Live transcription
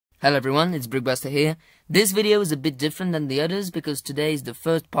Hello everyone, it's Brickbuster here. This video is a bit different than the others because today is the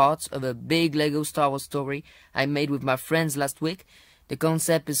first part of a big LEGO Star Wars story I made with my friends last week. The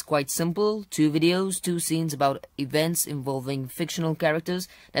concept is quite simple, 2 videos, 2 scenes about events involving fictional characters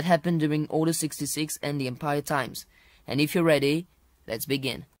that happened during Order 66 and the Empire times. And if you're ready, let's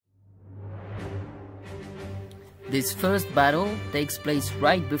begin. This first battle takes place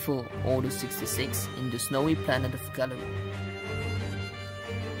right before Order 66 in the snowy planet of Calorie.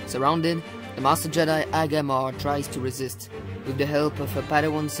 Surrounded, the Master Jedi Agamar tries to resist, with the help of her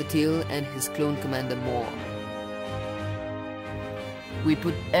Padawan Satil and his clone commander Maul. We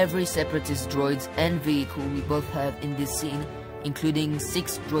put every separatist droids and vehicle we both have in this scene, including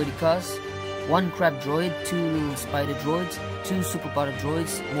 6 droidicas, 1 crab droid, 2 little spider droids, 2 super powder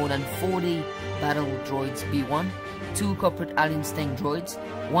droids, more than 40 battle droids B1, 2 corporate alliance tank droids,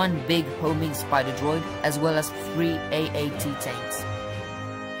 1 big homing spider droid, as well as 3 AAT tanks.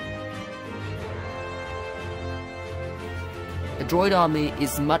 The droid army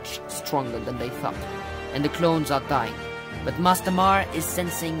is much stronger than they thought, and the clones are dying. But Master Mar is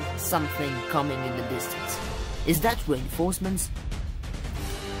sensing something coming in the distance. Is that reinforcements?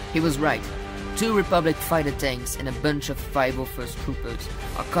 He was right. 2 Republic fighter tanks and a bunch of 501st troopers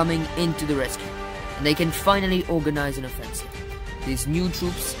are coming into the rescue, and they can finally organize an offensive. These new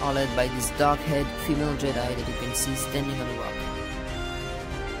troops are led by this dark-haired female Jedi that you can see standing on a rock.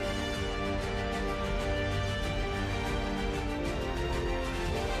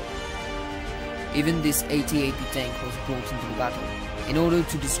 Even this AT-AT tank was brought into the battle, in order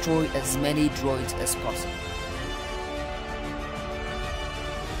to destroy as many droids as possible.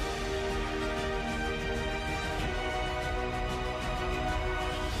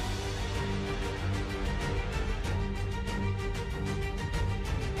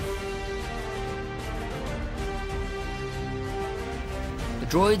 The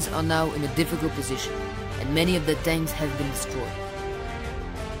droids are now in a difficult position, and many of the tanks have been destroyed.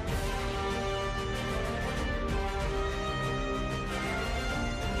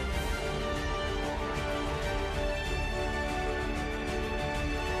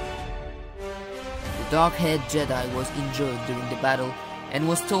 The dark-haired Jedi was injured during the battle and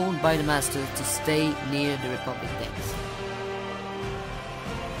was told by the Master to stay near the Republic tanks.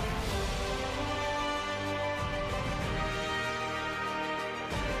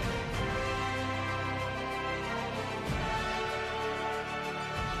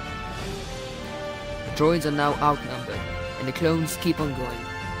 The droids are now outnumbered, and the clones keep on going.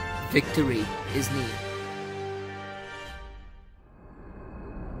 Victory is near.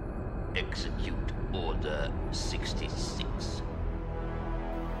 Execute Order 66.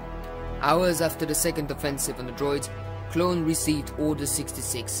 Hours after the second offensive on the droids, Clone received Order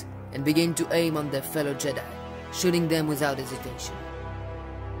 66 and began to aim on their fellow Jedi, shooting them without hesitation.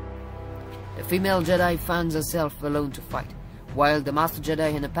 The female Jedi finds herself alone to fight, while the Master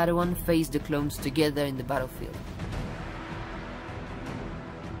Jedi and the Padawan face the clones together in the battlefield.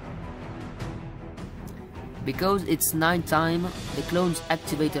 Because it's night time, the clones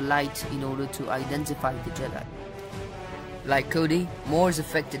activate a light in order to identify the Jedi. Like Cody, Maul is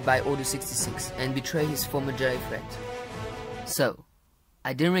affected by Order 66 and betrays his former Jedi friend. So,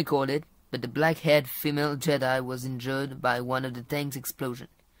 I didn't record it, but the black-haired female Jedi was injured by one of the tank's explosion.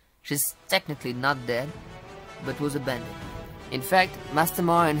 She's technically not dead, but was abandoned. In fact, Master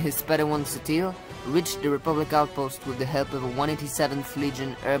Mar and his Padawan Satil reached the Republic outpost with the help of a 187th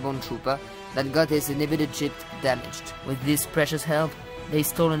Legion airborne trooper that got his inhibited ship damaged. With this precious help, they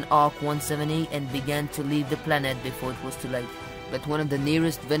stole an ARC 170 and began to leave the planet before it was too late. But one of the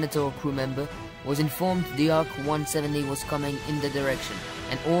nearest Venator crew member was informed the ARC 170 was coming in the direction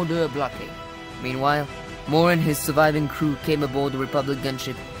and ordered a blockade. Meanwhile, Maul and his surviving crew came aboard the Republic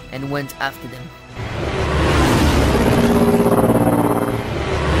gunship and went after them.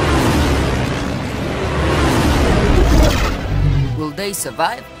 Will they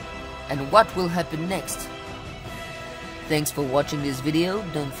survive? And what will happen next? Thanks for watching this video,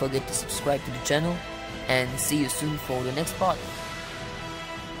 don't forget to subscribe to the channel, and see you soon for the next part.